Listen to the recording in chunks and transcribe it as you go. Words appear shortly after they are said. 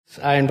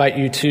I invite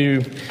you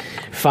to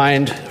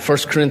find 1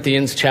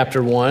 Corinthians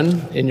chapter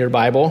 1 in your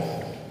Bible.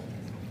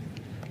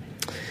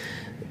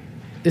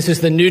 This is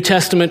the New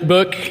Testament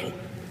book,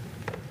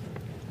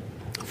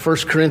 1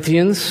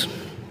 Corinthians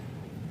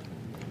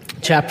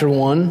chapter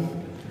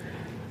 1.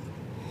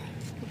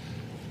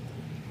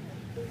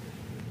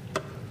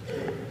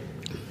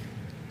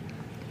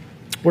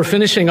 We're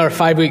finishing our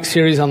 5-week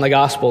series on the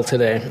gospel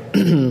today.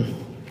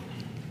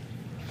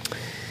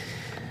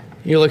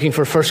 You're looking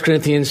for 1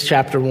 Corinthians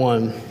chapter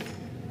 1.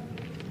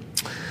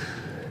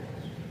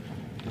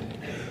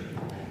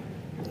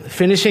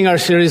 Finishing our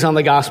series on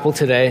the gospel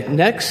today.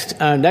 Next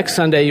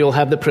Sunday, you'll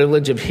have the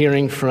privilege of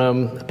hearing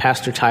from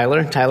Pastor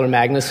Tyler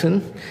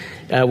Magnuson.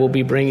 We'll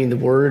be bringing the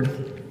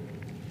word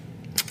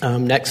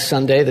next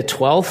Sunday, the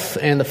 12th.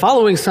 And the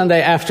following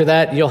Sunday after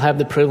that, you'll have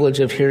the privilege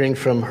of hearing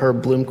from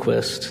Herb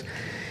Bloomquist.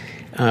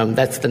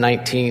 That's the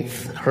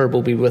 19th. Herb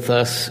will be with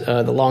us,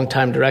 the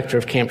longtime director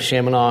of Camp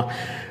Chaminade.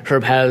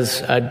 Herb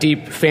has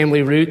deep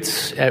family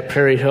roots at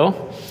Prairie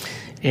Hill,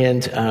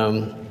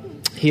 and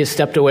he has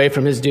stepped away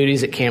from his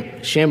duties at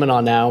Camp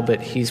Chaminade now,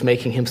 but he's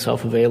making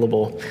himself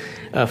available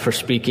for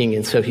speaking,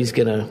 and so he's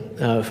going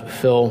to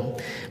fill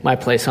my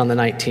place on the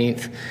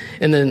 19th.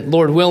 And then,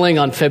 Lord willing,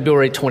 on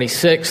February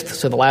 26th,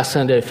 so the last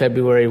Sunday of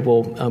February,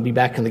 we'll be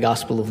back in the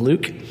Gospel of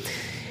Luke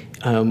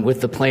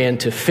with the plan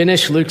to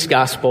finish Luke's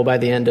Gospel by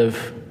the end of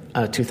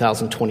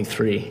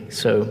 2023.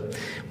 So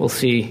we'll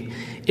see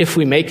if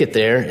we make it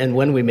there, and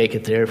when we make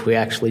it there, if we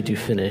actually do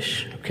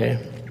finish,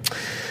 okay?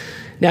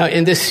 Now,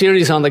 in this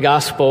series on the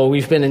gospel,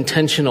 we've been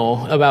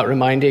intentional about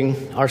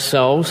reminding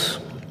ourselves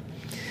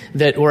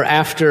that we're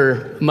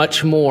after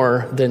much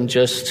more than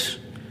just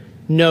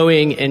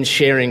knowing and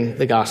sharing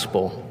the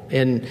gospel.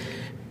 And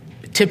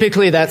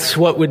typically that's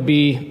what would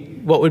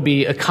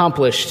be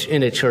accomplished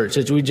in a church,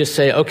 is we just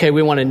say, okay,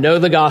 we want to know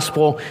the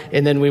gospel,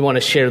 and then we want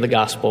to share the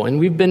gospel. And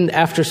we've been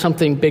after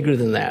something bigger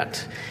than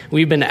that.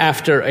 We've been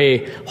after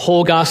a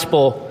whole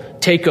gospel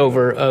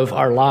takeover of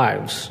our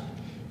lives.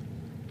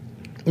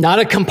 Not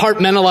a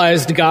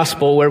compartmentalized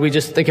gospel where we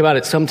just think about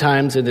it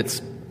sometimes and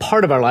it's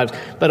part of our lives,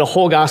 but a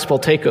whole gospel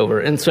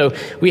takeover. And so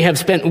we have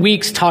spent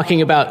weeks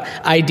talking about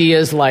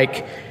ideas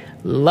like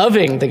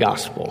loving the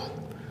gospel.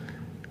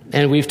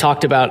 And we've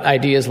talked about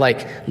ideas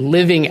like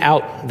living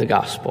out the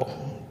gospel.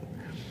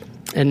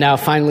 And now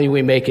finally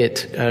we make it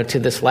to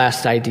this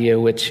last idea,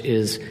 which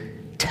is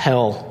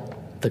tell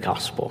the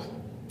gospel.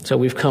 So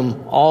we've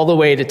come all the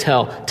way to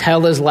tell.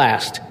 Tell is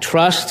last.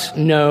 Trust,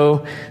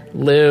 know,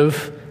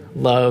 live,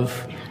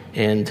 love,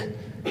 and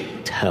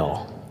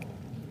tell.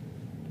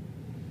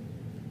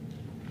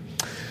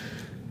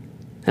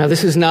 Now,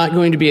 this is not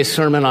going to be a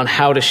sermon on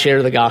how to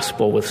share the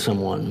gospel with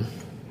someone.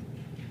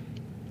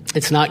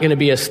 It's not going to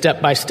be a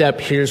step-by-step,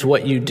 here's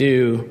what you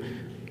do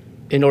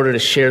in order to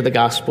share the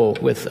gospel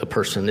with a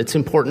person. It's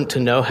important to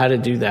know how to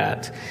do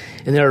that.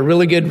 And there are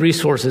really good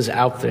resources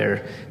out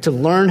there to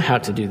learn how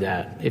to do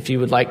that if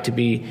you would like to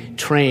be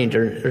trained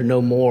or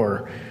know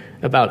more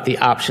about the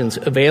options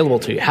available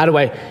to you. How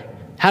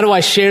do I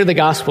share the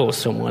gospel with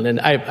someone? And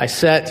I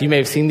set, you may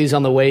have seen these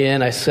on the way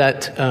in, I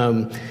set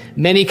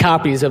many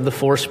copies of the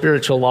 4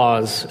 Spiritual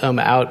Laws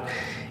out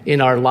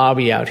in our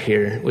lobby out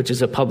here, which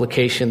is a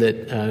publication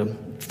that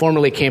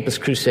formerly Campus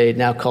Crusade,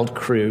 now called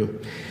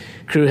Cru.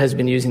 Cru has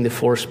been using the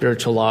 4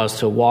 Spiritual Laws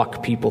to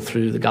walk people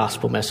through the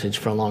gospel message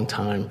for a long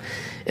time.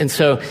 And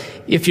so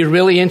if you're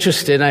really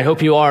interested, and I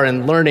hope you are,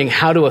 in learning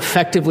how to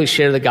effectively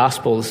share the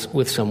gospels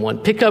with someone,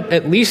 pick up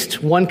at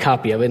least one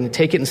copy of it and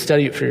take it and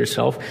study it for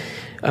yourself.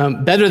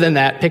 Better than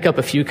that, pick up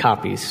a few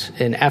copies,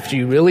 and after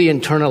you really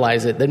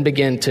internalize it, then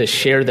begin to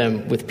share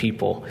them with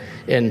people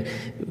and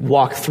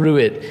walk through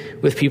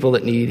it with people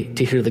that need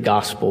to hear the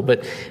gospel.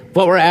 But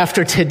what we're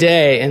after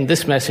today in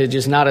this message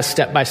is not a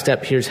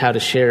step-by-step, here's how to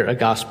share a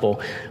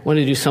gospel. I want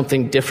to do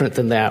something different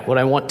than that. What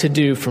I want to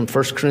do from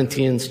 1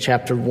 Corinthians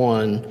chapter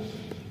 1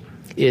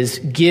 is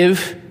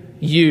give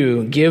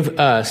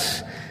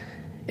us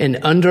an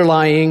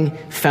underlying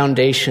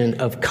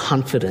foundation of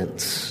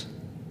confidence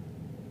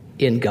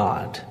in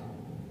God,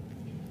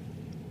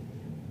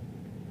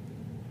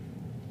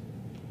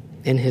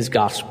 in His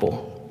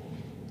gospel.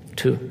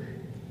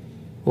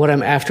 What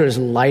I'm after is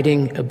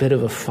lighting a bit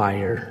of a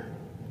fire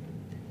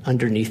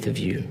underneath of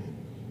you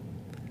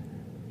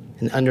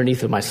and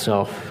underneath of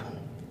myself,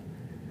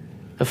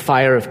 a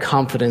fire of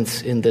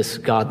confidence in this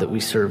God that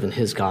we serve, in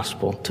His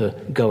gospel, to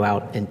go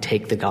out and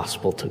take the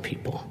gospel to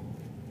people,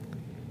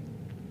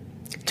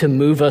 to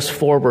move us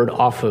forward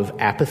off of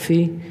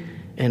apathy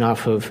and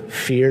off of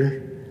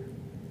fear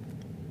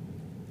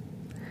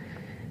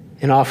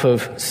and off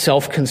of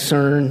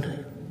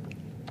self-concern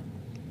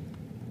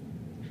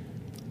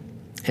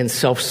and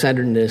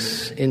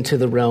self-centeredness into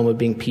the realm of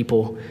being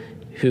people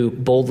who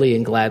boldly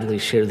and gladly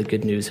share the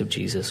good news of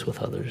Jesus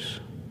with others.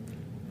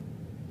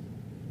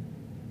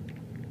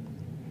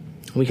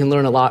 We can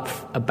learn a lot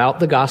about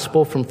the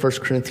gospel from 1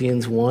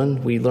 Corinthians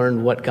 1. We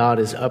learn what God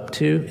is up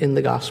to in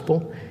the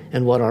gospel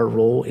and what our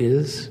role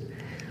is.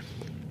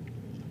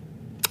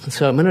 And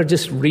so I'm going to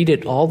just read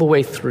it all the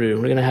way through.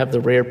 We're going to have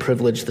the rare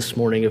privilege this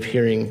morning of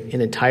hearing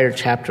an entire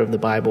chapter of the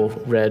Bible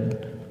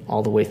read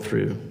all the way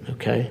through,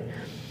 okay?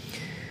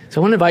 So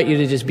I want to invite you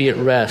to just be at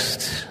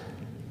rest.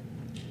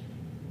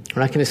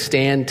 We're not going to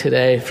stand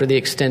today for the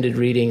extended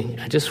reading.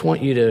 I just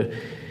want you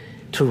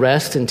to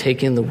rest and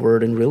take in the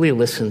Word and really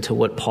listen to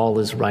what Paul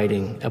is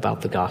writing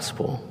about the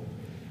gospel,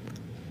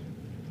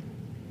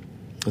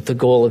 with the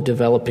goal of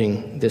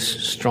developing this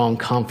strong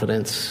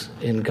confidence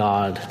in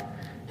God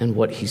and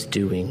what he's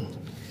doing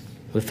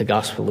with the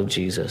gospel of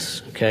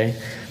Jesus, okay?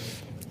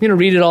 I'm going to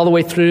read it all the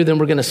way through, then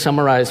we're going to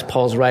summarize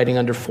Paul's writing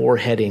under 4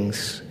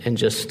 headings and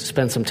just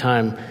spend some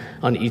time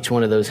on each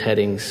one of those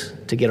headings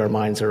to get our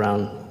minds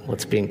around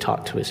what's being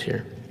taught to us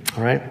here,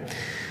 all right?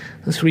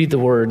 Let's read the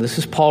Word. This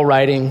is Paul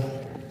writing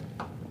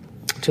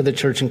to the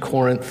church in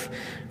Corinth,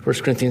 1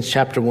 Corinthians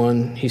chapter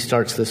 1. He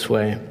starts this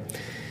way.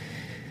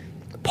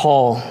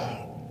 Paul,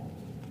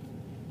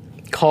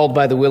 called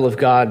by the will of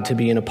God to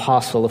be an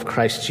apostle of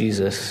Christ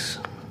Jesus,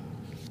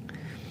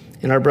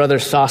 and our brother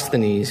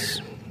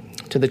Sosthenes,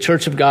 to the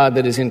church of God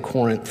that is in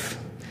Corinth,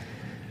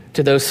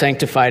 to those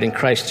sanctified in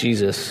Christ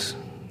Jesus,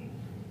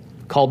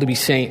 called to be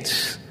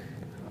saints,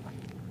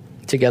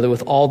 together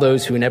with all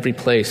those who in every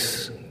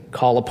place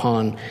call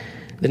upon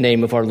the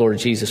name of our Lord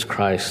Jesus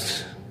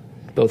Christ,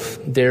 both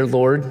their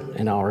Lord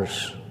and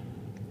ours.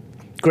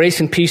 Grace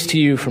and peace to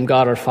you from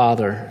God our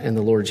Father and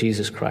the Lord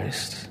Jesus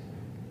Christ.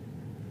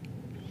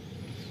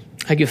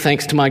 I give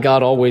thanks to my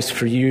God always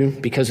for you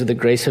because of the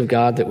grace of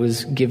God that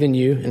was given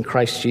you in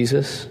Christ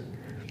Jesus,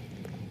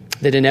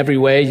 that in every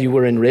way you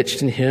were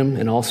enriched in him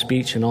in all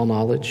speech and all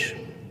knowledge,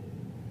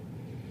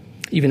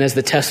 even as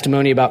the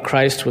testimony about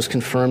Christ was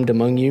confirmed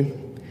among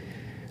you,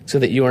 so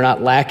that you are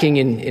not lacking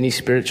in any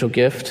spiritual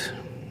gift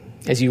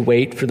as you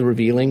wait for the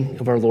revealing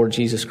of our Lord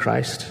Jesus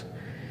Christ,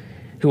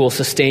 who will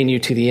sustain you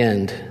to the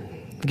end,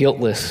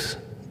 guiltless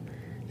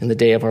in the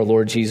day of our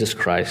Lord Jesus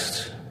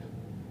Christ.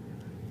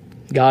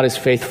 God is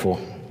faithful,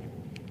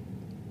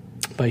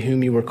 by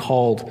whom you were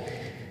called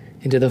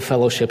into the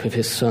fellowship of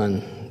his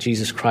Son,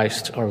 Jesus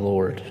Christ our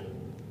Lord.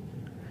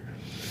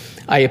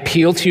 I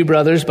appeal to you,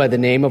 brothers, by the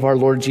name of our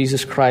Lord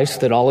Jesus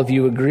Christ, that all of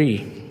you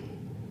agree,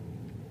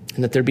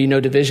 and that there be no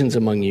divisions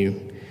among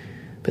you,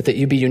 but that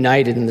you be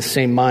united in the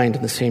same mind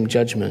and the same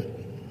judgment.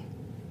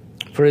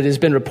 For it has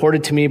been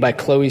reported to me by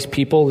Chloe's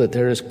people that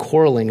there is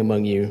quarreling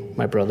among you,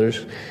 my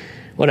brothers.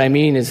 What I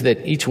mean is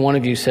that each one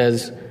of you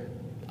says,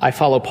 I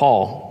follow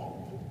Paul,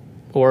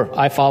 or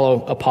I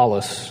follow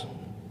Apollos,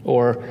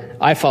 or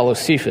I follow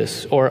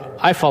Cephas, or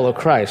I follow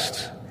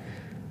Christ.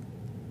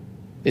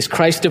 Is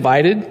Christ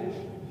divided?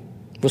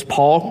 Was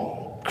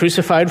Paul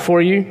crucified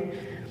for you?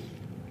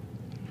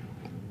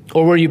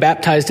 Or were you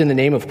baptized in the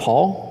name of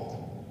Paul?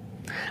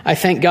 I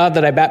thank God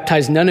that I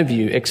baptized none of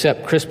you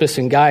except Crispus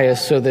and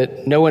Gaius, so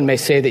that no one may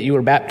say that you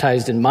were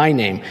baptized in my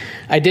name.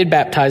 I did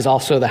baptize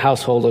also the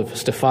household of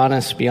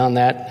Stephanas. Beyond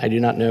that, I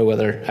do not know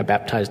whether I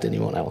baptized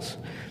anyone else.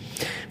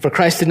 For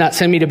Christ did not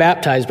send me to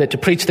baptize, but to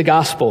preach the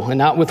gospel, and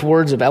not with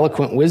words of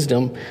eloquent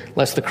wisdom,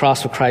 lest the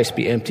cross of Christ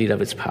be emptied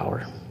of its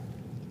power.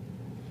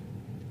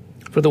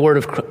 For the word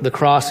of the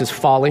cross is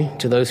folly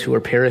to those who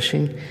are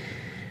perishing,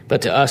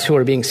 but to us who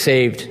are being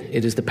saved,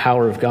 it is the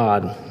power of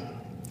God.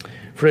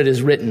 For it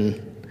is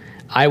written,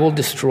 I will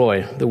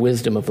destroy the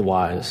wisdom of the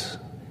wise,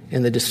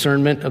 and the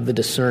discernment of the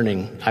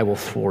discerning I will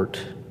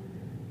thwart.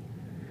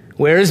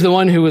 Where is the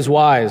one who is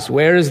wise?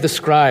 Where is the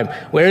scribe?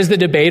 Where is the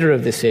debater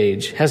of this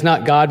age? Has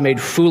not God made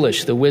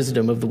foolish the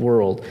wisdom of the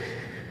world?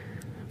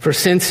 For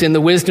since in the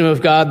wisdom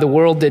of God the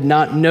world did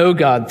not know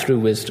God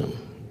through wisdom,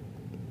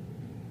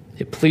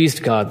 it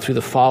pleased God through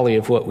the folly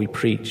of what we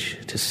preach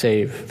to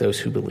save those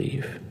who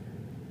believe.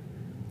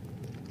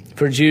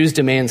 For Jews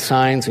demand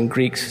signs and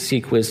Greeks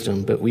seek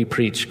wisdom, but we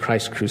preach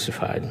Christ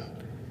crucified,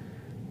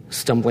 a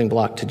stumbling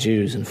block to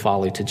Jews and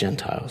folly to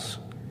Gentiles.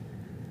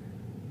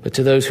 But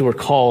to those who are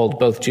called,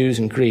 both Jews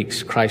and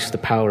Greeks, Christ the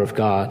power of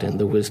God and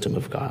the wisdom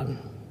of God.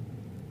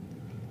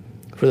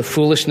 For the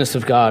foolishness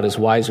of God is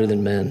wiser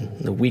than men,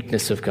 and the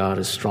weakness of God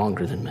is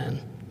stronger than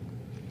men.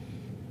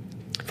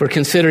 For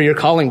consider your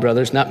calling,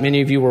 brothers. Not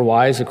many of you were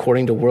wise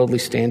according to worldly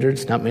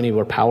standards. Not many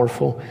were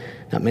powerful.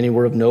 Not many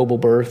were of noble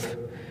birth.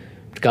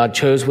 But God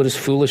chose what is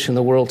foolish in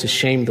the world to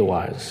shame the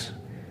wise.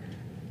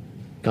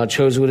 God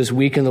chose what is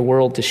weak in the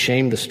world to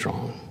shame the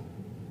strong.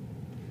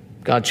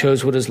 God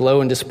chose what is low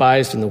and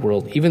despised in the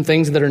world, even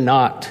things that are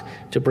not,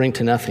 to bring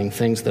to nothing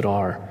things that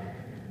are,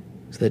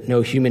 so that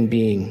no human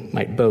being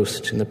might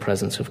boast in the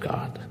presence of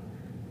God.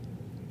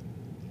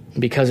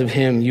 And because of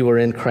him, you are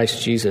in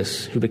Christ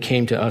Jesus, who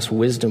became to us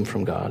wisdom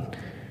from God,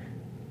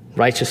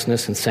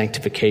 righteousness and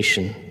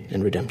sanctification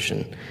and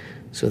redemption,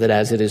 so that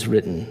as it is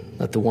written,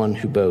 let the one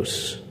who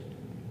boasts,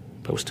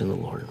 boast in the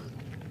Lord.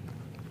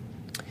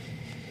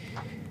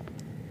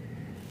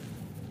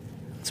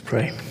 Let's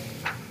pray.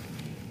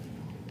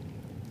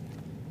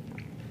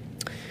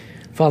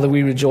 Father,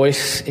 we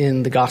rejoice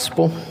in the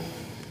gospel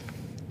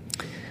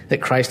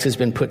that Christ has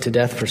been put to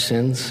death for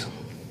sins.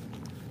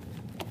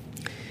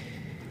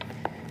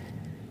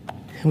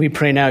 We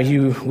pray now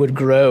you would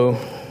grow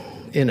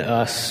in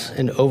us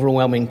an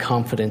overwhelming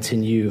confidence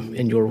in you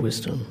and your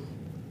wisdom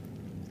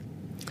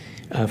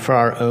for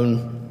our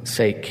own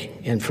sake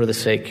and for the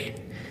sake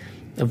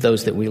of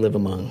those that we live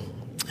among.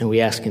 And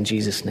we ask in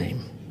Jesus'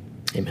 name,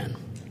 amen.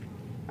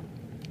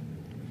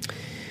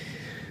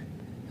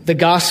 The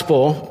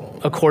gospel,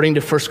 according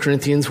to 1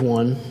 Corinthians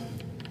 1,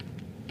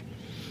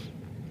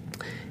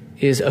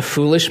 is a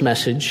foolish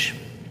message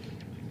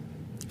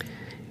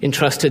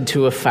entrusted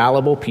to a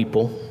fallible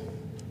people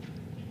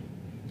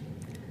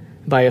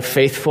by a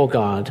faithful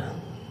God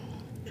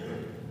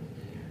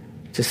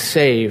to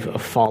save a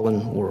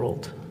fallen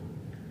world.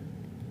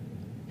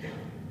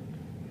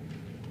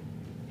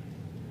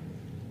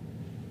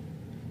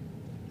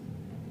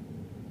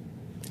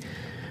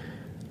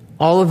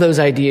 All of those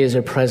ideas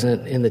are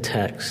present in the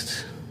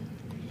text.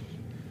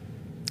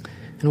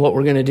 And what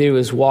we're going to do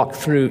is walk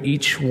through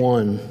each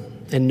one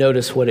and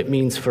notice what it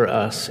means for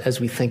us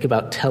as we think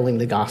about telling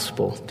the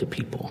gospel to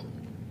people.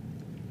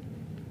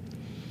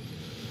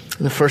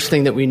 And the first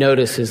thing that we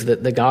notice is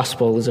that the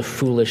gospel is a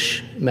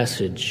foolish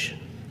message.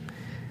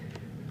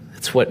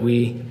 That's what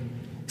we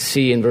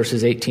see in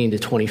verses 18 to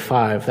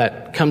 25.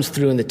 That comes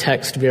through in the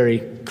text very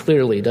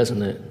clearly,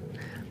 doesn't it?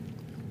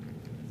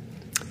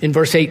 In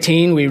verse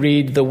 18, we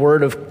read, "The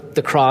word of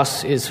the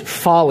cross is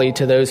folly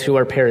to those who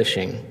are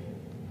perishing."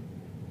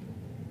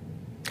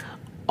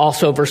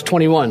 Also, verse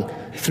 21,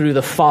 "Through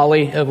the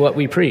folly of what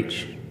we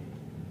preach."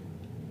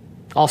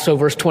 Also,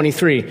 verse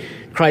 23,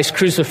 "Christ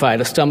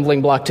crucified, a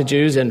stumbling block to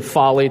Jews and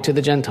folly to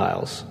the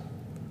Gentiles."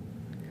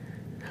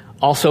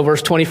 Also,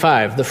 verse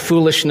 25, "The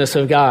foolishness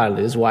of God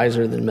is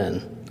wiser than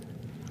men."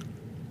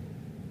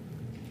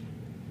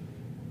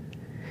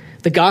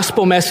 The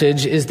gospel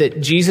message is that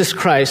Jesus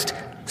Christ,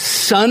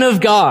 Son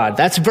of God,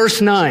 that's verse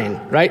 9,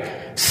 right?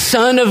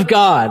 Son of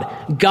God,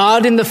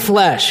 God in the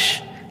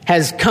flesh,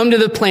 has come to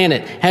the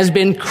planet, has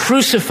been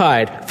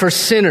crucified for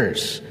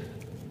sinners.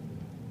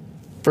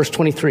 Verse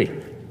 23.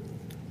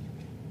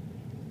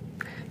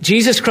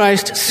 Jesus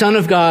Christ, Son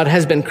of God,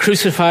 has been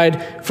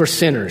crucified for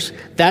sinners.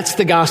 That's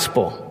the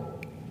gospel.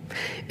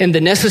 And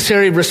the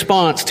necessary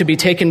response to be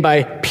taken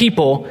by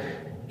people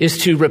is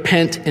to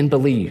repent and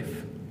believe.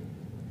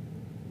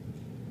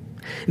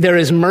 There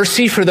is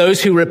mercy for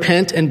those who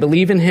repent and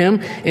believe in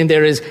him, and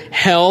there is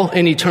hell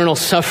and eternal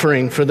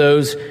suffering for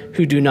those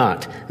who do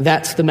not.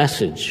 That's the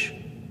message.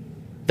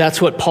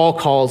 That's what Paul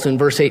calls in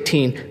verse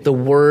 18, the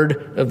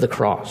word of the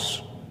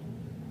cross.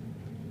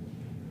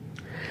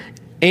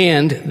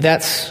 And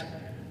that's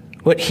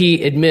what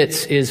he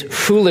admits is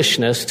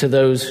foolishness to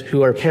those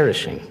who are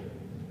perishing.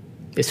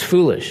 It's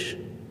foolish.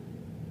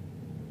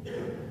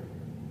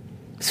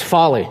 It's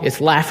folly.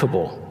 It's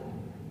laughable.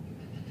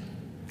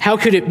 How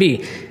could it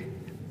be?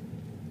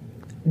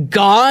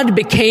 God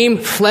became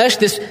flesh,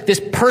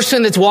 this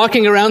person that's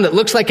walking around that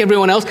looks like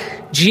everyone else.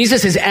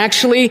 Jesus is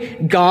actually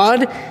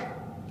God.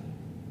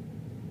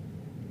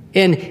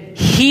 And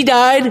he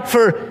died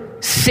for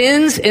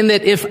sins, and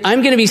that if I'm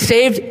going to be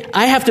saved,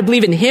 I have to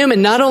believe in him,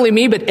 and not only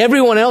me, but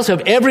everyone else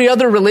of every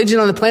other religion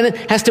on the planet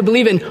has to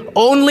believe in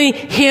only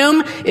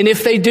him. And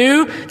if they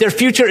do, their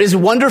future is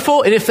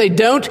wonderful. And if they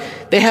don't,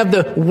 they have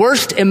the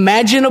worst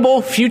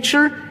imaginable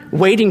future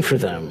waiting for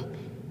them.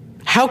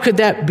 How could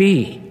that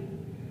be?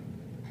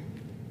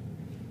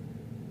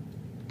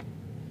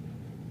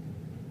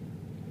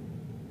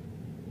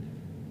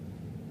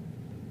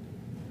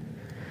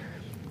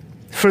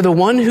 For the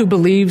one who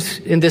believes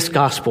in this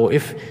gospel,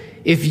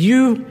 if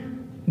you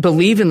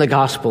believe in the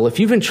gospel, if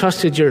you've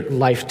entrusted your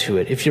life to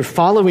it, if you're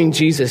following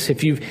Jesus,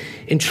 if you've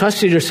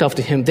entrusted yourself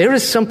to him, there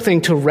is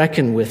something to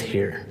reckon with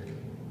here.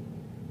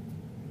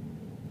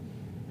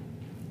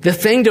 The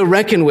thing to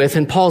reckon with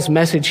in Paul's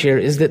message here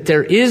is that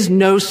there is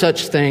no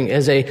such thing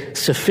as a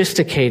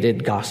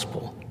sophisticated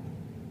gospel.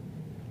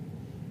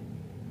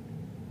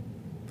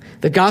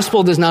 The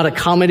gospel does not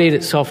accommodate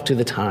itself to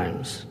the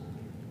times.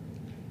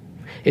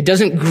 It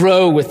doesn't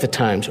grow with the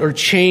times or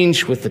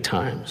change with the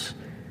times.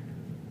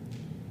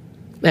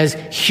 As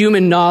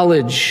human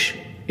knowledge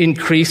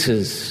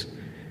increases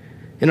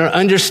and our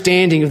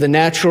understanding of the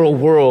natural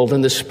world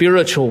and the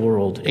spiritual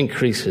world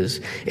increases,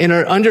 and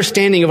our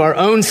understanding of our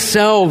own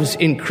selves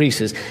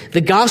increases,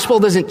 the gospel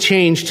doesn't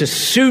change to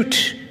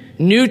suit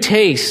new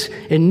tastes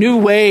and new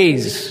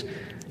ways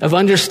of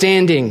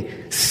understanding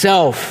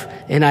self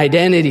and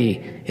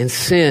identity and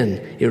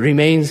sin. It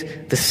remains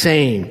the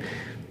same.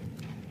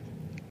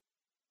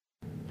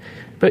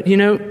 But,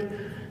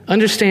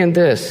 understand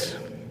this.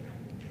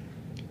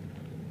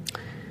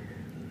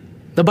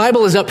 The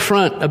Bible is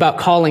upfront about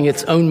calling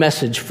its own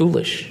message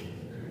foolish.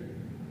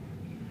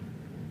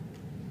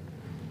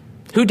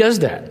 Who does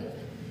that?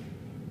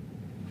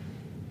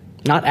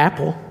 Not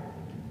Apple.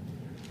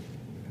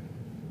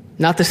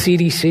 Not the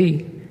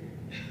CDC.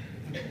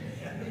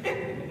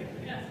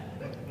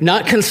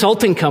 Not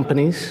consulting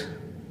companies.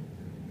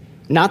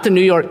 Not the New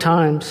York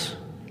Times.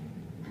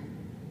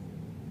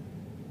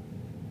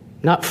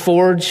 Not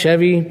Ford,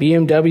 Chevy,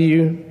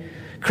 BMW,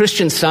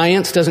 Christian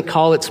Science doesn't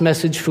call its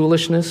message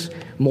foolishness.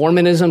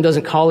 Mormonism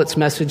doesn't call its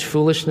message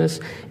foolishness.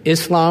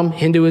 Islam,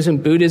 Hinduism,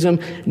 Buddhism.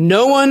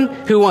 No one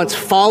who wants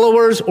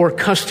followers or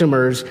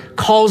customers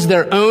calls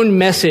their own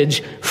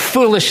message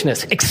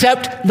foolishness,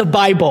 except the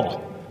Bible.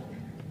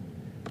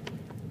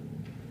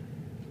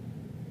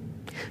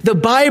 The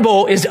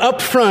Bible is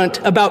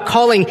upfront about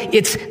calling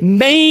its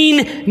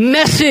main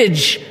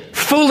message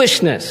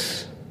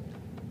foolishness.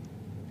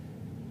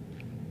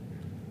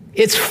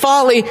 It's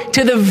folly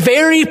to the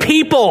very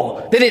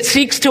people that it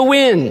seeks to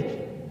win.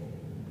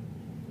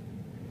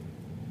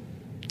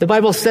 The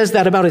Bible says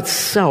that about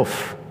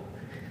itself.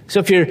 So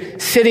if you're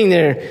sitting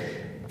there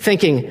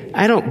thinking,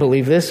 I don't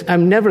believe this,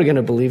 I'm never going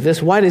to believe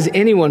this, why does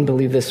anyone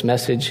believe this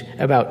message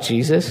about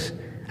Jesus?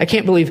 I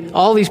can't believe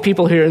all these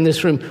people here in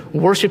this room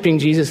worshiping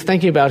Jesus,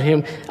 thinking about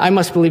him, I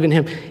must believe in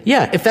him.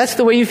 Yeah, if that's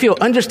the way you feel,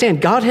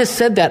 understand God has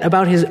said that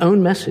about his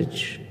own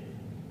message.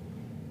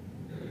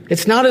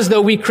 It's not as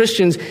though we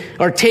Christians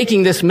are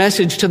taking this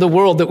message to the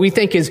world that we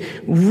think is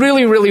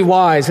really, really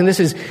wise, and this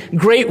is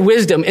great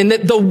wisdom, and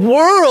that the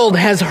world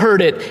has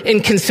heard it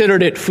and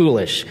considered it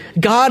foolish.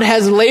 God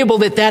has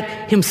labeled it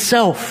that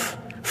himself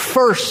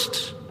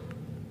first.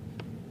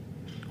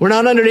 We're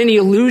not under any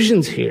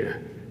illusions here.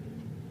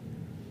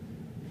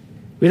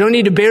 We don't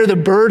need to bear the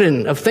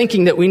burden of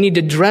thinking that we need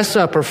to dress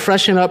up or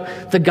freshen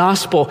up the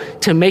gospel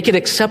to make it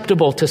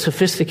acceptable to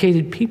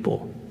sophisticated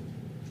people.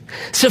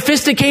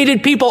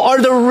 Sophisticated people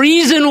are the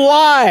reason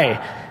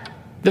why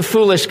the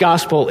foolish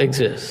gospel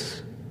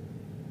exists.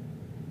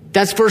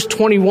 That's verse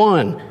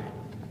 21.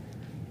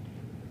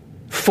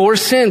 For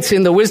since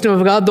in the wisdom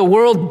of God, the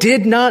world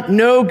did not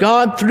know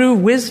God through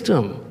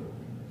wisdom,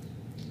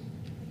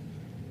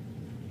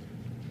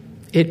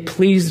 it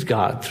pleased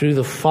God through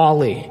the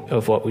folly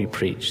of what we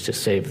preach to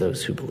save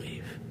those who believe.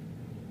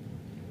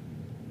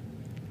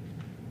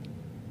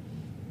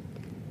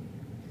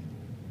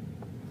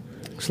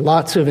 There's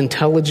lots of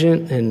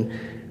intelligent and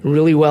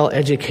really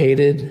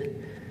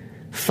well-educated,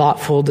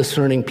 thoughtful,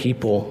 discerning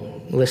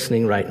people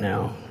listening right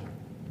now.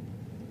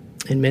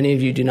 And many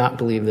of you do not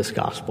believe this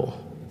gospel.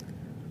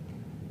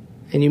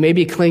 And you may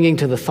be clinging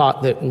to the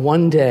thought that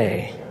one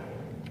day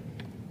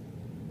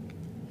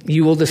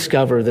you will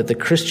discover that the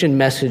Christian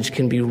message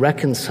can be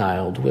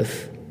reconciled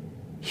with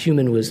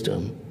human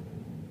wisdom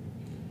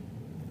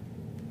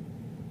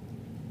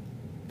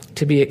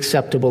to be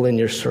acceptable in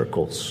your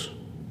circles.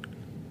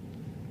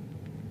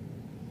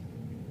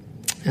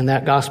 And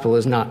that gospel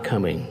is not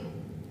coming.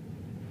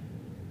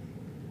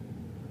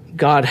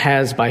 God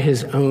has, by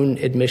his own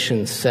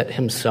admission, set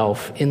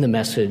himself in the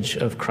message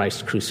of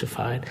Christ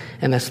crucified.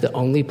 And that's the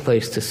only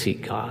place to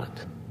seek God.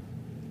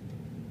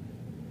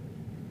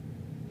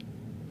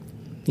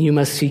 You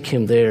must seek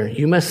him there.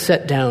 You must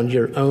set down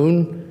your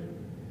own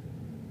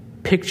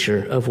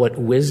picture of what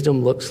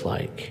wisdom looks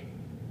like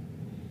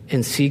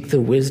and seek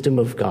the wisdom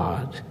of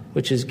God,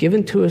 which is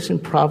given to us in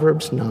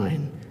Proverbs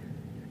 9.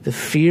 The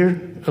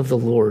fear of the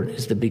Lord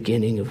is the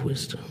beginning of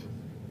wisdom.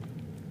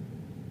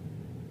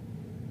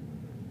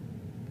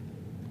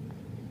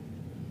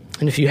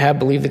 And if you have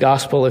believed the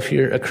gospel, if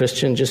you're a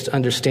Christian, just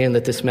understand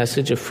that this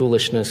message of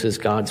foolishness is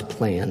God's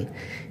plan.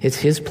 It's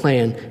his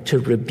plan to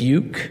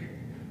rebuke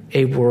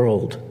a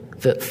world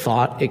that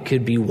thought it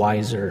could be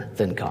wiser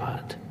than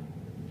God.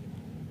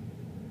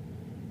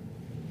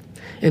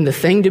 And the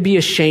thing to be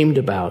ashamed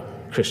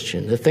about,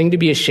 Christian, the thing to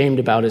be ashamed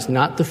about is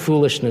not the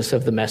foolishness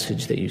of the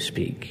message that you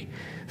speak.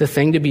 The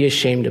thing to be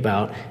ashamed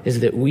about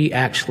is that we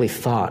actually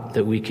thought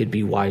that we could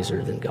be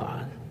wiser than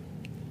God.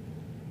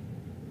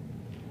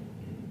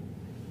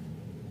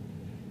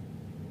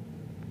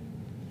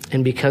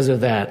 And because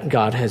of that,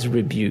 God has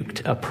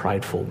rebuked a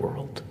prideful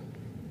world.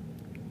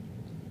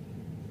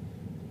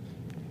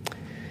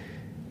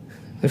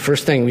 The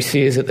first thing we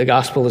see is that the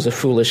gospel is a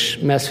foolish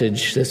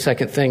message. The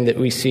second thing that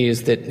we see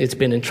is that it's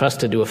been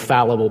entrusted to a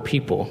fallible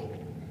people.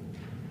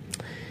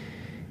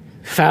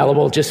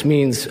 Fallible just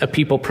means a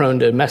people prone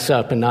to mess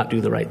up and not do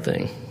the right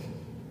thing.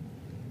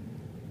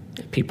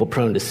 People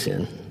prone to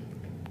sin.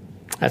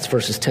 That's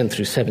verses 10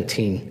 through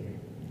 17.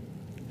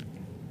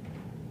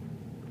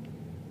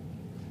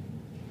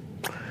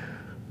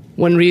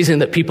 One reason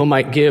that people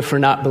might give for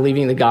not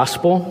believing the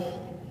gospel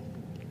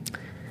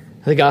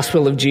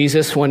of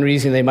Jesus, one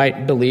reason they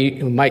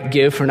might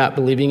give for not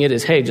believing it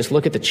is, hey, just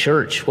look at the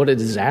church. What a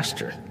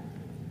disaster.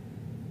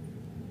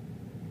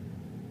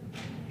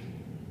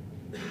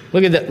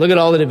 Look at that. Look at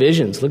all the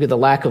divisions. Look at the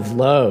lack of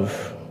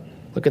love.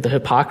 Look at the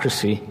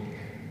hypocrisy.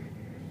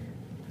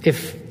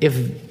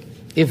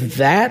 If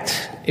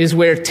that is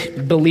where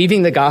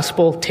believing the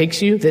gospel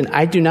takes you, then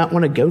I do not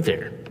want to go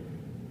there.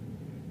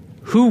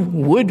 Who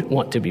would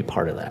want to be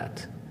part of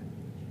that?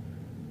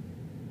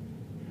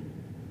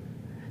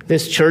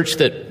 This church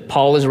that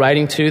Paul is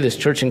writing to, this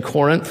church in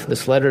Corinth,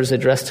 this letter is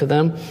addressed to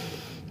them.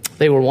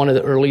 They were one of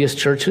the earliest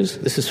churches.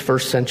 This is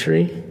first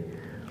century.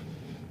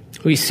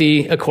 We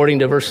see, according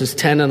to verses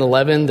 10 and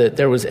 11, that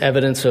there was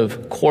evidence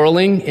of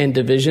quarreling and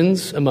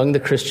divisions among the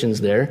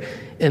Christians there.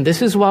 And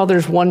this is while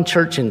there's one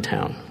church in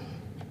town.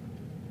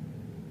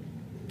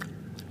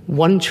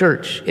 One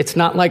church. It's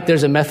not like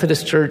there's a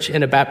Methodist church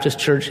and a Baptist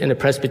church and a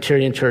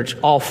Presbyterian church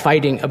all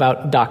fighting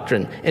about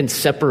doctrine and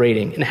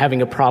separating and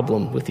having a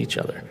problem with each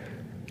other.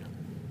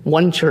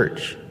 One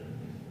church,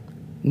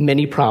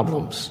 many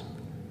problems.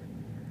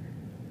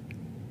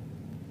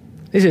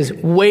 This is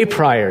way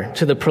prior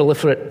to the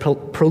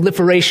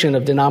proliferation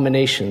of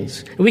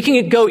denominations. We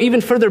can go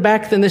even further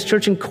back than this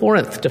church in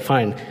Corinth to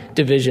find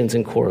divisions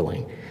and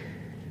quarreling.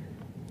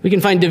 We can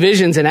find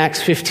divisions in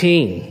Acts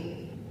 15.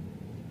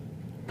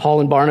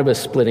 Paul and Barnabas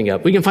splitting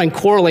up. We can find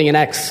quarreling in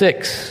Acts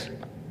 6.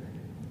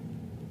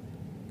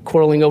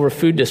 Quarreling over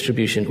food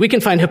distribution. We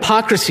can find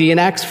hypocrisy in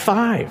Acts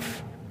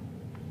 5.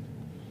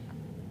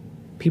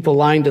 People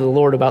lying to the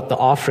Lord about the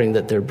offering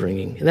that they're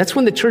bringing. And that's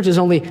when the church is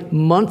only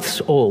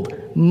months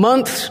old.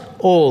 Months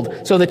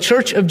old. So the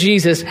church of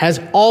Jesus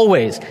has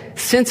always,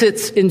 since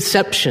its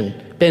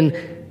inception, been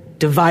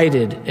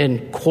divided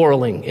and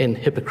quarreling and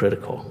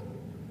hypocritical.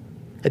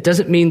 It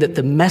doesn't mean that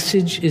the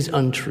message is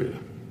untrue.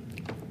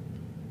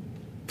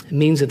 It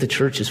means that the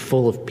church is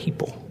full of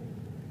people.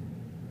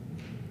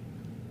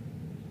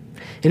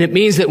 And it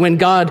means that when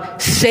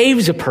God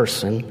saves a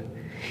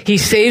person, he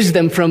saves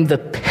them from the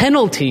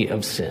penalty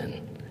of sin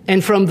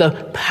and from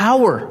the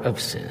power of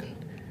sin,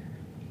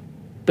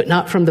 but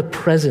not from the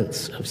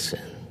presence of sin.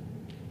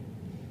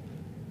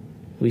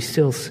 We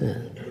still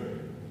sin.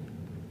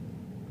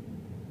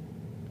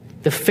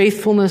 The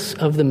faithfulness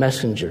of the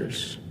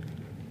messengers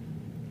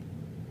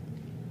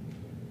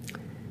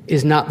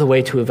is not the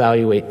way to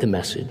evaluate the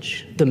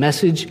message. The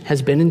message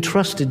has been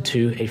entrusted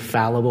to a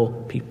fallible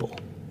people.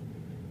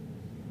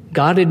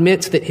 God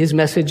admits that his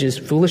message is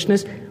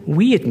foolishness.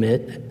 We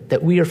admit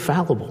that we are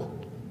fallible.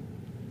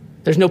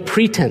 There's no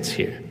pretense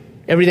here.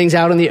 Everything's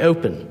out in the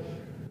open.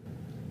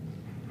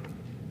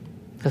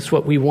 That's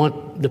what we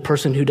want the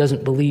person who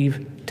doesn't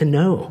believe to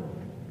know.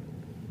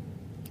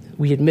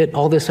 We admit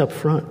all this up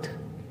front.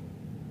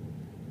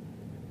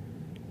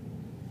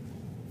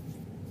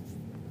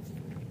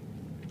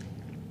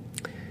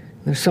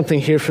 There's something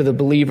here for the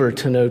believer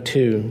to know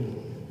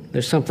too.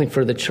 There's something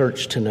for the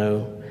church to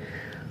know.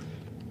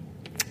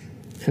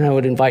 And I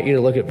would invite you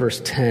to look at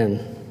verse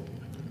 10.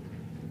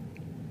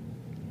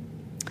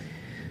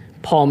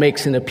 Paul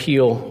makes an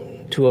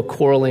appeal to a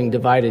quarreling,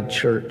 divided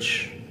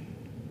church.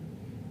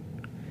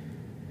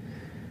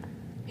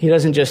 He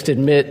doesn't just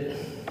admit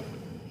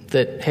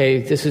that,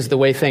 hey, this is the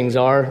way things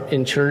are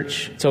in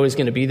church. It's always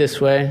going to be this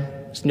way.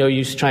 There's no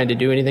use trying to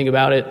do anything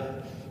about it.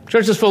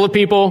 Church is full of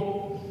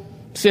people,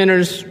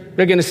 sinners.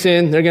 They're going to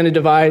sin. They're going to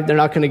divide. They're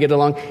not going to get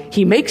along.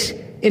 He makes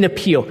an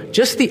appeal,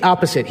 just the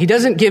opposite. He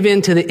doesn't give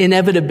in to the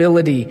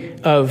inevitability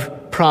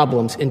of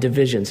problems and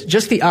divisions.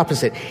 Just the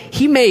opposite.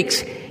 He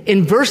makes,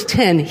 in verse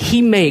 10,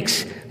 he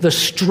makes the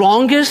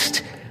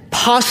strongest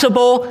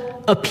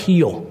possible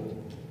appeal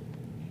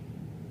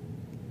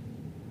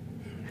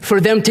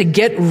for them to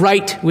get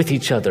right with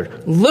each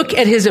other. Look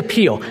at his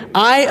appeal.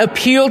 I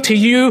appeal to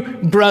you,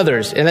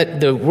 brothers. And that,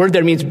 the word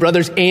there means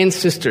brothers and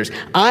sisters.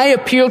 I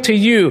appeal to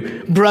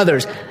you,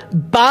 brothers,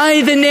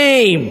 by the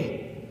name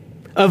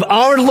of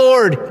our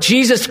Lord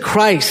Jesus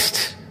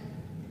Christ,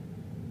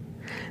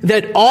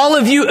 that all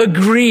of you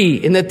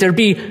agree and that there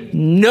be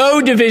no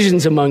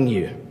divisions among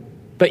you,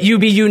 but you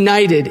be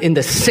united in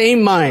the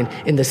same mind,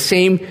 in the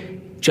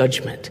same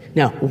judgment.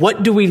 Now,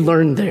 what do we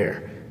learn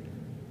there?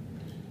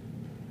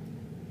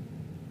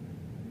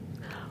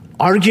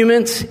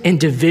 Arguments and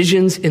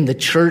divisions in the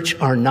church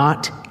are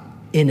not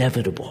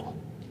inevitable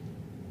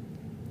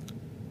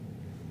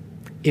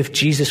if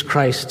Jesus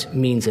Christ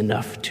means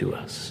enough to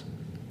us.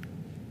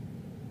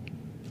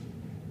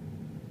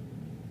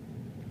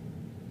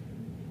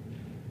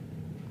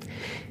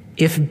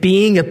 If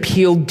being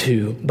appealed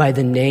to by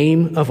the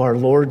name of our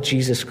Lord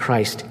Jesus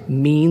Christ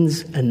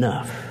means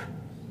enough,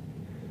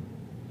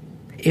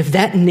 if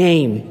that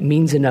name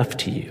means enough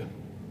to you,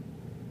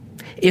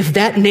 if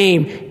that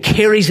name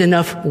carries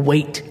enough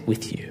weight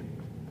with you,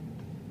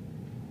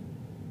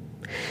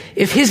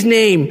 if his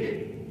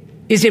name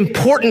is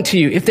important to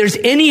you, if there's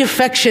any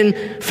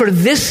affection for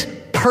this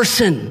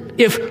person,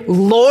 if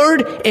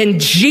Lord and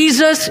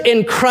Jesus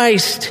and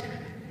Christ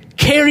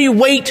carry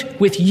weight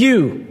with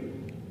you,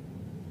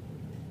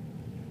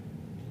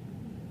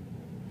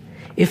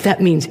 if that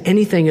means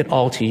anything at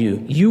all to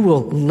you, you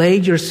will lay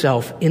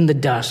yourself in the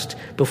dust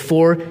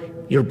before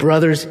your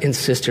brothers and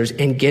sisters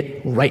and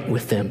get right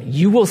with them.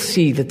 You will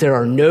see that there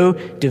are no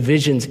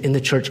divisions in the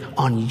church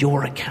on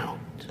your account.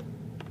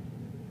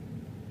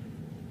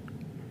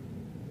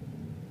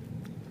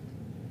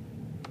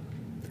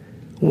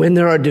 When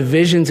there are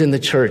divisions in the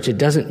church, it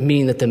doesn't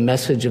mean that the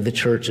message of the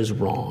church is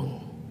wrong.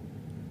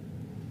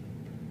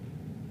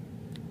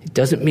 It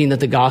doesn't mean that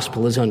the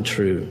gospel is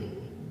untrue.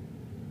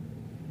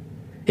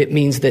 It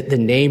means that the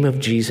name of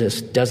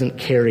Jesus doesn't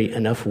carry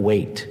enough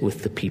weight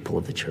with the people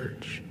of the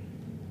church.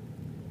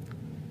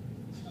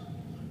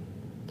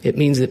 It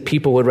means that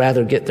people would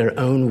rather get their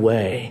own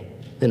way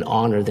than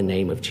honor the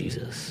name of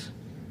Jesus.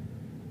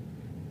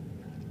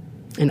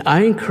 And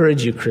I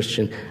encourage you,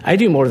 Christian, I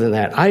do more than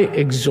that. I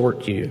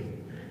exhort you.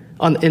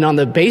 On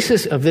the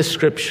basis of this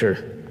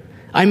scripture,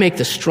 I make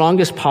the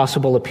strongest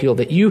possible appeal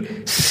that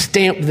you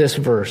stamp this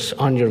verse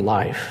on your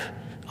life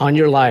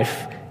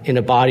in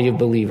a body of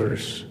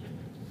believers,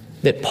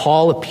 that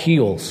Paul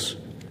appeals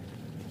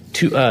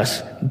to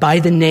us by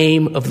the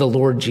name of the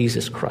Lord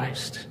Jesus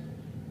Christ,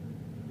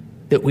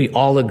 that we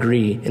all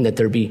agree and that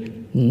there be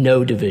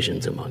no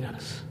divisions among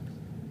us.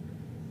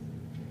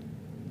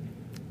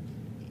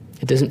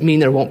 It doesn't mean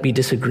there won't be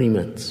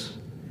disagreements,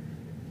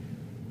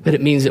 but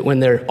it means that when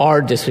there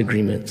are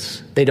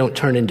disagreements, they don't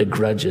turn into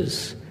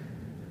grudges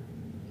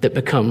that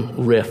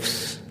become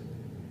rifts,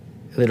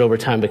 that over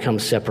time become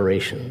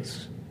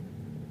separations.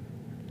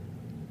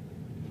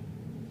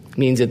 It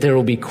means that there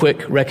will be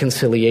quick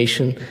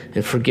reconciliation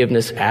and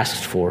forgiveness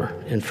asked for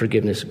and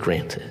forgiveness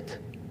granted.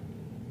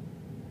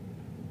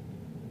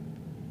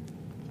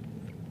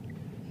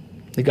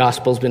 The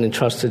gospel's been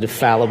entrusted to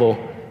fallible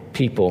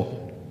people.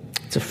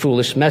 It's a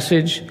foolish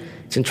message.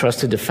 It's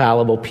entrusted to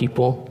fallible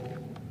people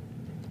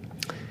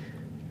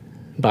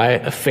by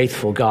a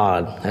faithful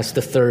God. That's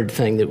the third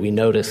thing that we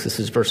notice. This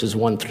is verses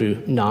 1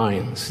 through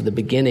 9. This is the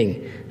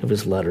beginning of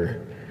his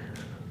letter.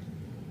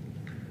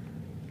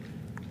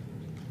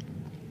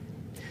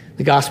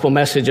 The gospel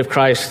message of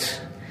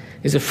Christ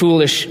is a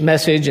foolish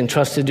message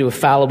entrusted to a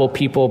fallible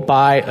people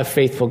by a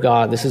faithful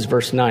God. This is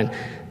verse 9.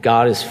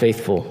 God is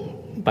faithful,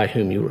 by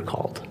whom you were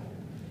called.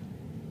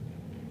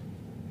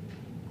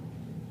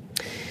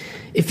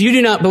 If you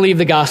do not believe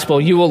the gospel,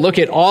 you will look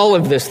at all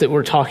of this that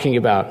we're talking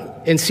about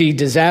and see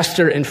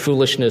disaster and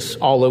foolishness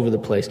all over the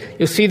place.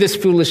 You'll see this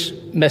foolish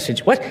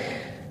message. What?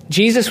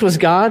 Jesus was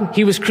God.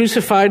 He was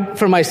crucified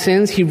for my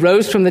sins. He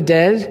rose from the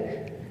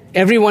dead.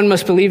 Everyone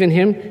must believe in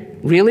him.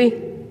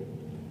 Really?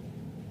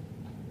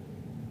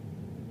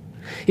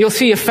 You'll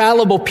see a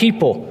fallible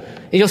people.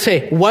 And you'll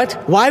say,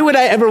 what? Why would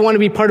I ever want to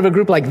be part of a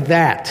group like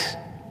that?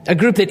 A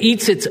group that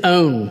eats its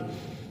own.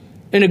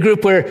 In a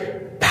group where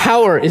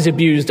power is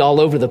abused all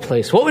over the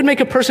place. What would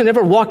make a person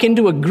ever walk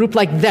into a group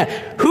like that?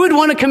 Who would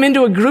want to come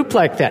into a group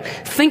like that?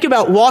 Think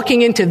about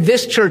walking into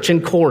this church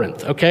in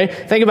Corinth, okay?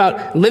 Think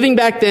about living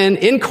back then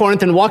in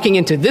Corinth and walking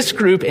into this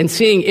group and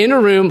seeing in a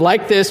room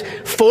like this,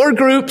 4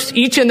 groups,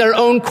 each in their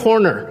own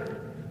corner.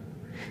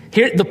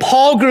 Here, the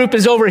Paul group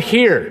is over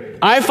here.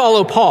 I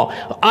follow Paul.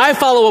 I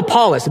follow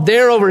Apollos.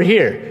 They're over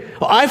here.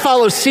 I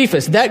follow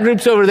Cephas. That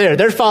group's over there.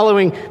 They're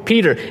following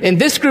Peter.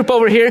 And this group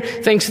over here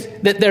thinks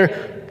that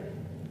they're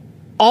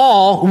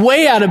all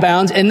way out of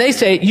bounds, and they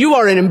say, you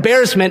are an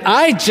embarrassment.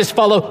 I just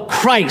follow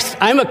Christ.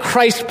 I'm a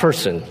Christ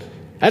person.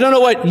 I don't know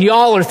what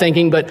y'all are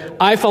thinking, but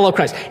I follow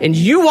Christ. And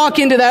you walk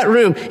into that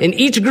room, and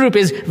each group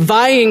is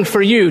vying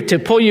for you to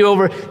pull you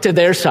over to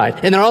their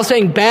side. And they're all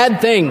saying bad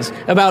things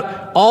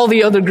about all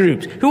the other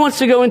groups. Who wants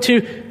to go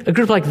into a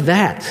group like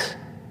that?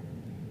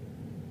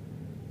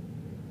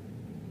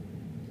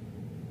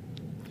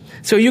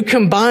 So you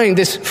combine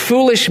this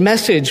foolish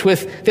message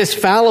with this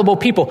fallible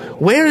people.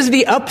 Where is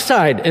the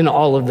upside in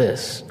all of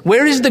this?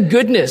 Where is the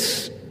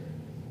goodness?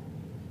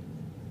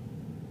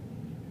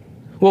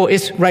 Well,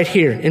 it's right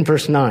here in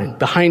verse 9.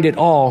 Behind it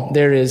all,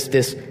 there is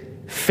this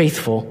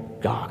faithful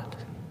God.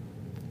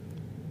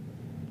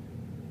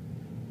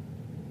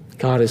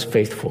 God is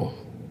faithful.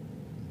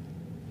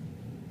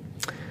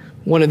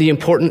 One of the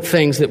important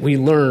things that we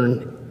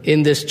learn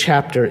in this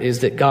chapter is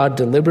that God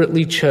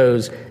deliberately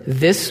chose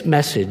this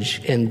message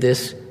and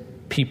this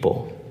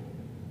people.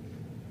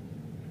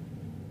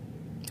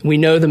 We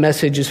know the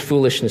message is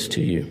foolishness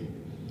to you.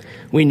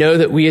 We know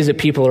that we as a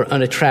people are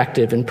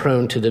unattractive and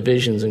prone to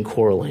divisions and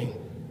quarreling.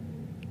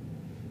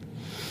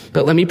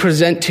 But let me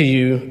present to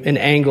you an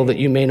angle that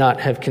you may not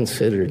have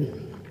considered.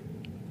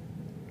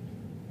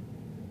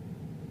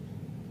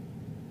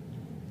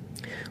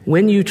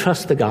 When you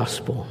trust the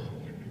gospel,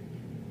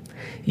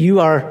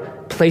 you are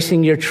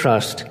placing your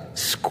trust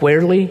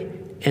squarely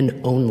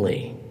and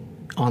only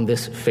on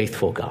this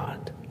faithful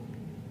God.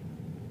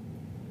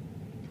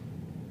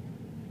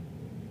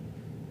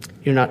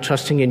 You're not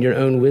trusting in your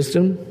own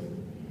wisdom.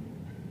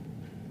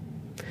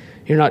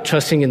 You're not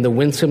trusting in the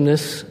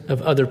winsomeness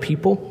of other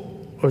people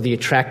or the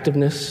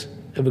attractiveness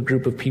of a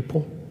group of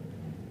people.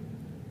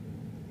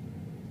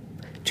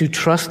 To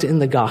trust in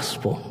the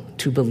gospel,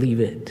 to believe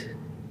it,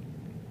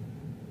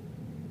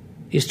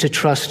 is to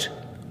trust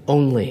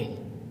only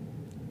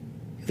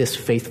this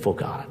faithful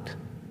God.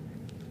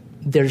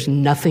 There's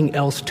nothing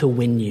else to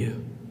win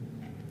you.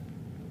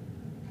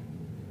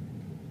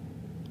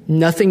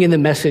 Nothing in the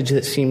message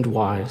that seemed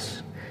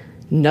wise.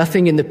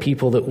 Nothing in the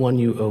people that won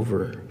you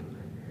over.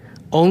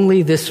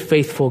 Only this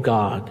faithful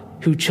God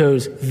who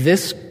chose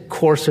this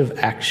course of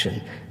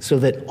action so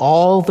that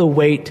all the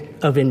weight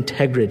of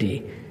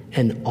integrity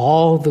and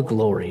all the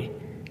glory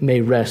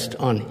may rest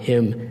on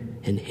him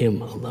and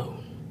him alone.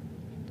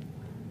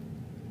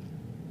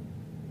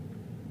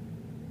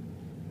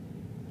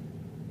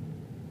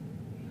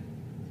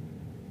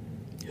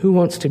 Who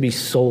wants to be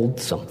sold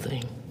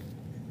something?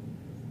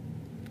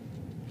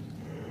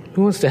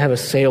 Who wants to have a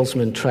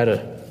salesman try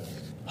to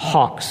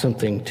hawk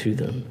something to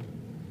them?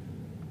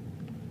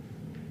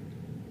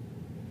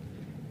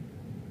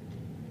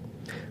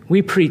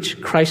 We preach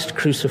Christ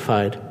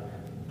crucified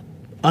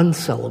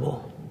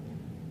unsellable,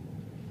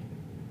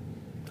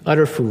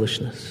 utter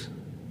foolishness.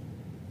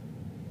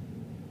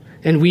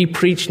 And we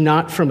preach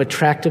not from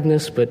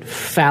attractiveness, but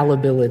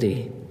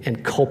fallibility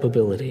and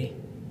culpability.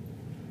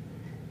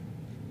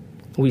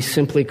 We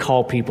simply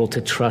call people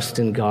to trust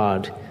in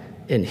God,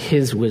 in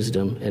His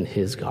wisdom and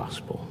His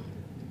gospel.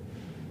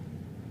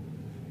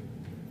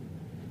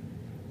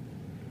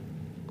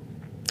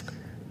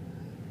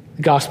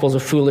 The gospel is a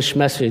foolish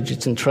message.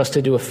 It's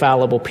entrusted to a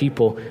fallible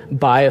people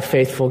by a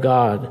faithful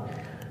God.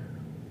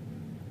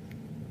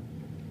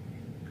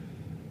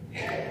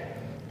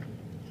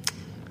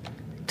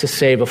 To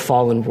save a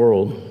fallen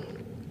world.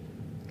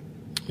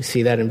 We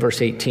see that in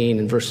verse 18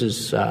 and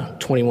verses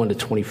 21 to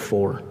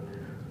 24.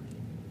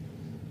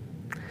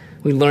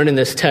 We learn in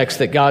this text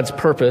that God's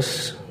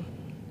purpose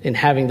in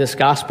having this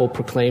gospel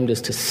proclaimed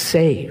is to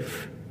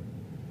save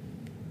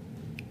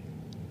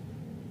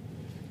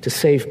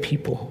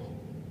people.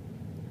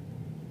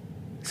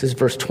 This is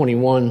verse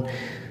 21.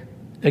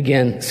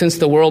 Again, since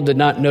the world did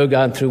not know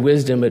God through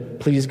wisdom, it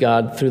pleased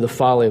God through the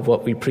folly of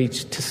what we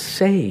preach to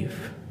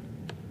save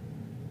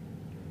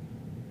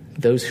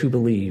those who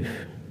believe.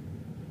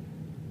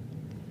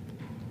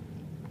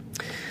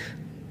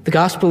 The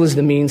gospel is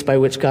the means by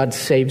which God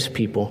saves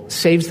people.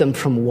 Saves them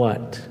from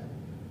what?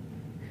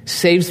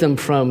 Saves them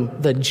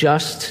from the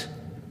just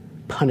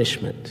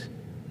punishment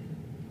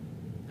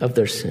of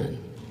their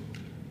sin.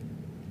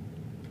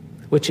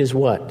 Which is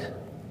what?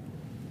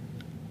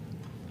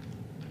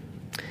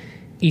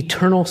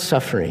 Eternal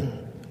suffering,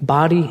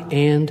 body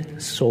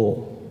and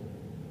soul,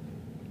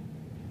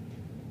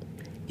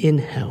 in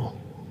hell.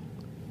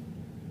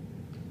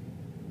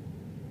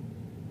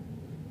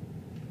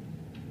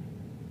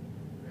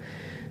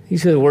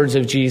 These are the words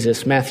of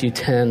Jesus, Matthew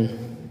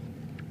 10.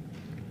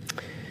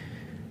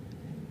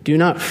 Do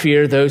not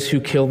fear those who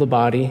kill the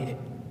body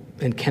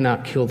and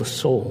cannot kill the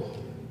soul.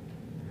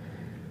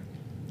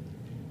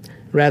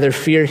 Rather,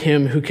 fear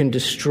him who can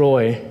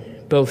destroy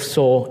both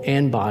soul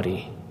and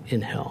body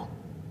in hell.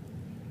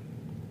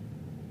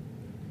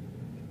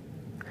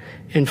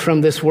 And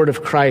from this word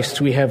of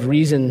Christ, we have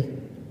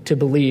reason to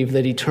believe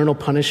that eternal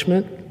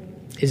punishment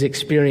is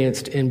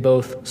experienced in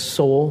both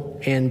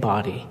soul and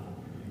body.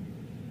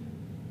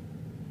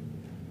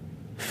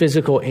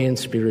 Physical and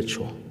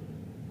spiritual.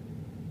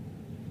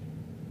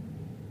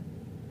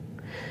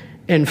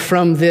 And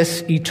from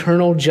this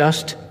eternal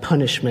just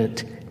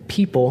punishment,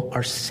 people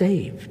are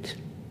saved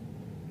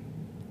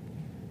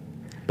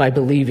by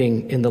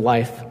believing in the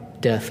life,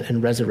 death,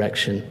 and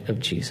resurrection of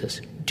Jesus.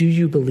 Do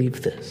you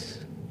believe this?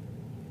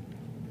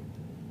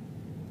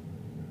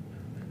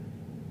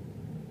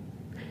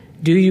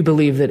 Do you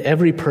believe that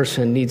every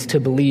person needs to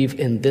believe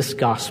in this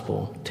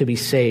gospel to be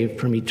saved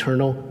from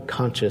eternal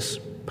conscious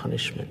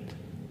punishment?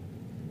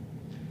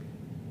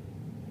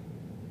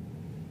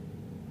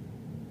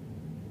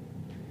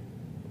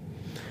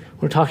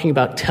 We're talking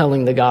about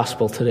telling the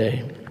gospel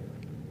today.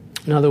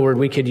 Another word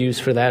we could use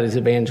for that is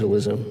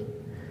evangelism.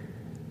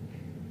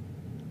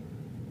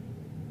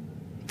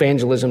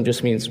 Evangelism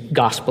just means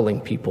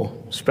gospeling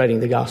people,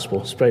 spreading the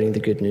gospel, spreading the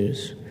good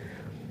news.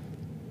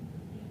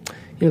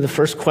 You know, the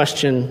first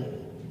question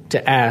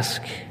to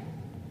ask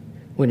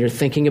when you're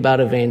thinking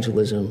about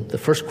evangelism, the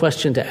first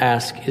question to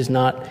ask is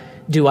not,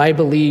 do I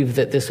believe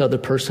that this other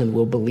person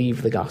will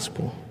believe the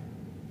gospel?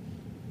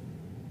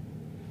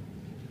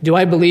 Do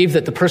I believe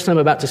that the person I'm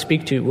about to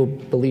speak to will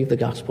believe the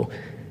gospel?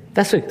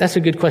 That's a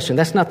good question.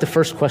 That's not the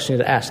first question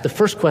to ask. The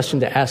first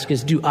question to ask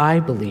is, do I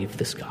believe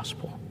this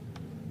gospel?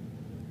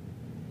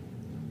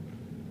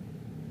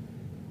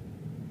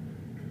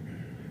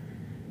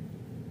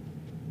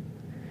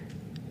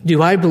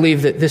 Do I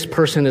believe that this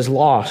person is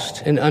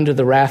lost and under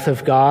the wrath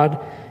of God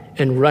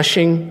and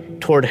rushing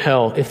toward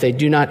hell if they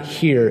do not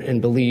hear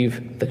and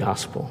believe the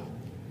gospel?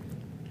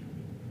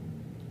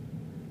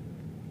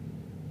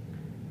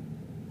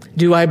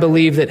 Do I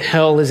believe that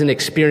hell is an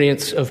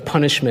experience of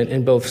punishment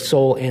in both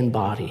soul and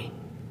body?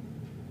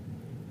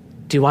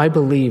 Do I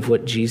believe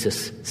what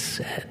Jesus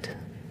said?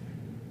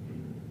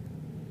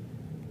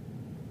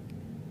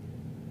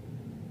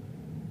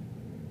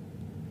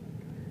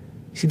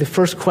 See, the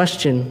first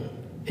question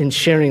in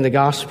sharing the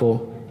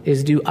gospel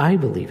is, do I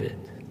believe it?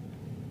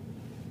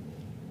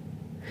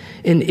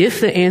 And if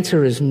the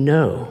answer is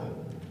no,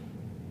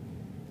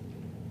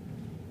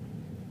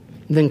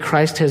 then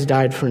Christ has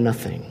died for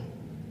nothing.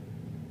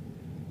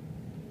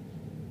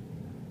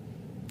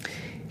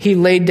 He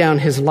laid down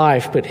his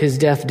life, but his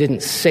death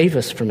didn't save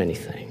us from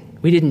anything.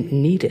 We didn't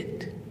need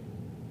it.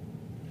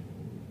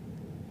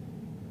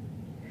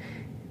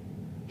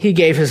 He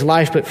gave his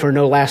life, but for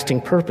no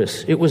lasting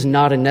purpose. It was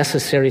not a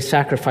necessary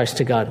sacrifice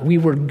to God. We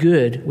were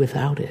good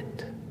without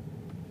it.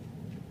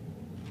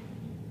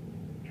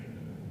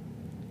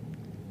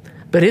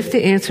 But if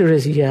the answer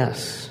is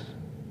yes,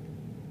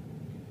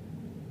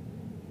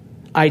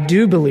 I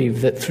do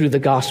believe that through the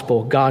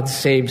gospel, God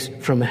saves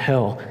from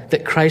hell,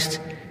 that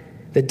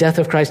the death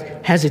of Christ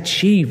has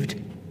achieved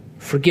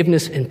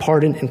forgiveness and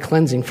pardon and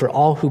cleansing for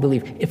all who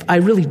believe. If I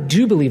really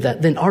do believe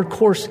that, then our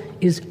course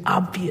is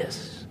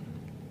obvious.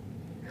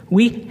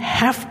 We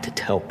have to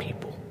tell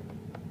people.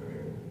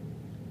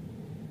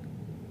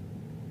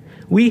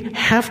 We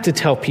have to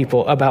tell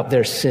people about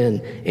their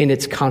sin and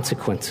its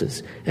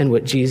consequences and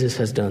what Jesus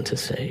has done to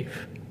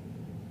save.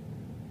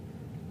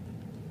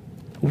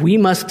 We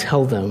must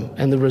tell them,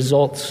 and the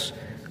results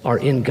are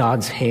in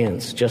God's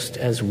hands, just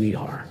as we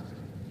are.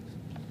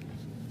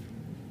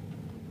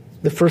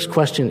 The first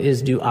question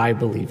is, do I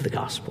believe the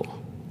gospel?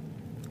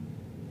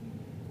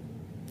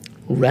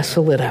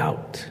 Wrestle it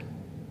out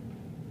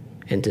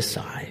and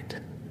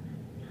decide.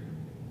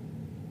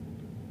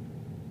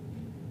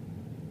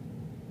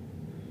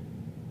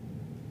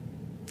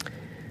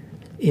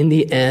 In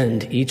the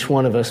end, each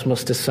one of us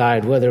must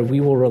decide whether we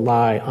will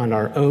rely on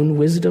our own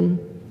wisdom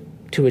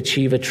to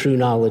achieve a true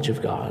knowledge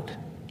of God,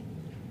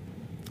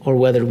 or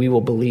whether we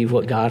will believe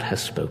what God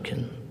has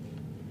spoken.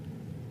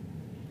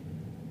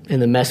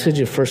 And the message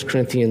of 1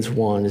 Corinthians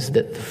 1 is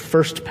that the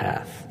first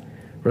path,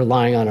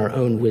 relying on our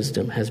own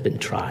wisdom, has been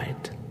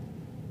tried.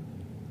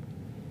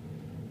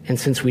 And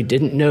since we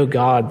didn't know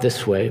God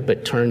this way,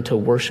 but turned to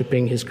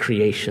worshiping his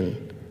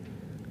creation,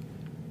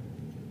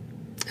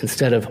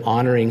 instead of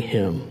honoring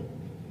him,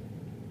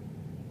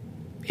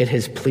 it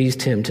has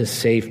pleased him to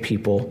save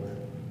people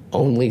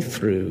only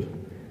through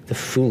the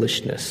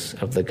foolishness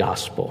of the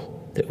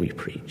gospel that we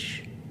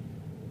preach.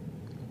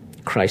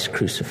 Christ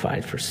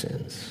crucified for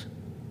sins.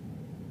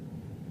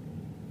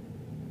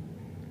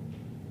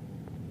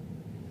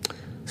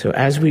 So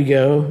as we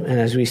go and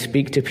as we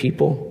speak to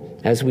people,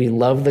 as we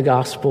love the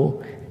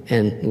gospel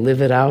and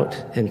live it out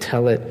and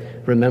tell it,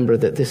 remember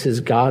that this is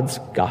God's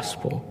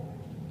gospel.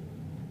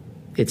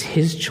 It's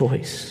his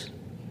choice.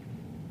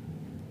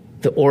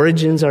 The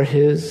origins are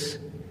his.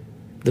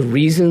 The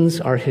reasons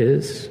are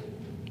his.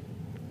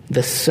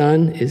 The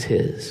Son is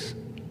his.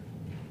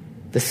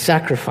 The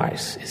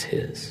sacrifice is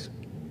his.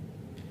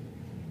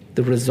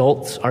 The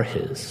results are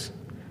his.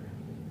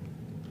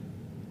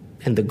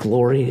 And the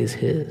glory is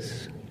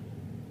his,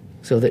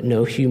 so that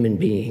no human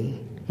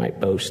being might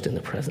boast in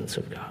the presence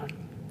of God.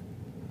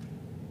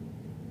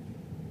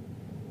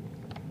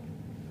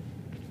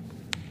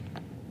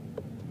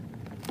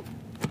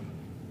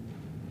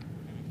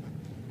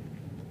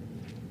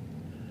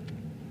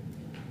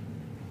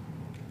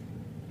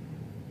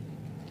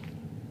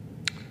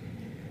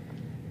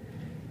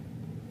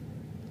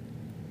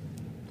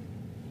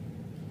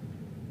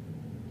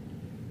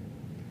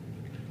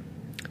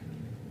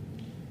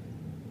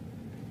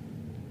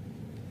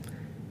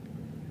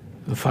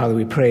 Father,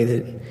 we pray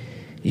that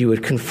you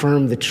would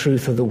confirm the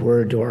truth of the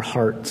word to our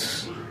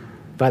hearts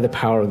by the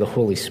power of the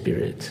Holy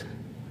Spirit.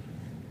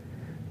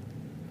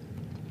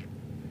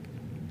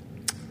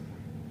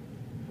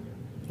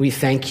 We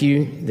thank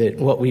you that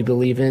what we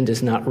believe in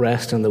does not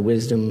rest on the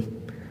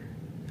wisdom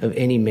of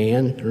any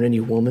man or any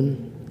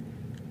woman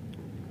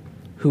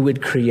who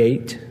would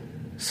create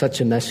such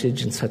a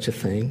message and such a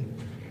thing.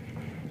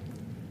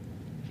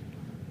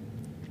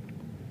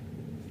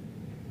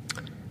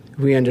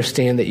 We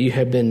understand that you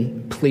have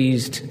been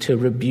pleased to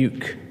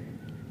rebuke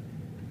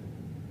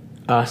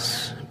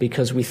us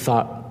because we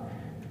thought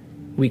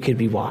we could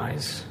be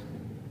wise.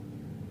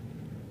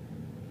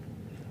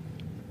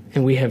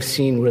 And we have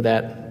seen where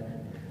that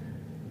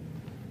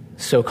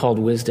so-called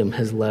wisdom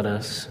has led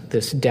us,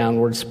 this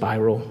downward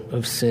spiral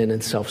of sin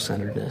and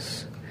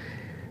self-centeredness.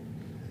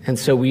 And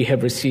so we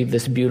have received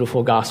this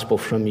beautiful gospel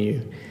from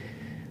you,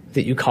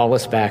 that you call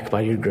us back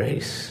by your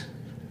grace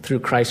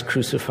through Christ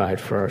crucified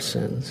for our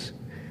sins.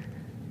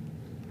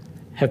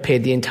 Have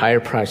paid the entire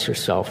price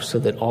yourself so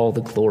that all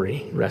the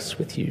glory rests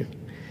with you.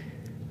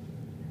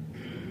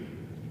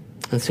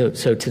 And so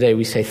today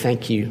we say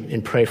thank you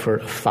and pray for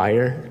a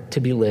fire to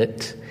be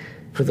lit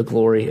for the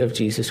glory of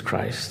Jesus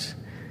Christ,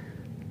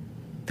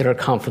 that our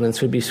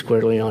confidence would be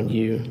squarely on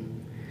you.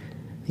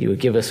 You would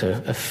give us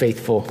a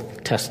faithful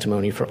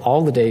testimony for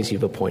all the days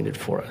you've appointed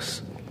for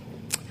us.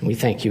 And we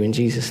thank you in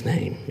Jesus'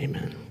 name.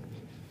 Amen.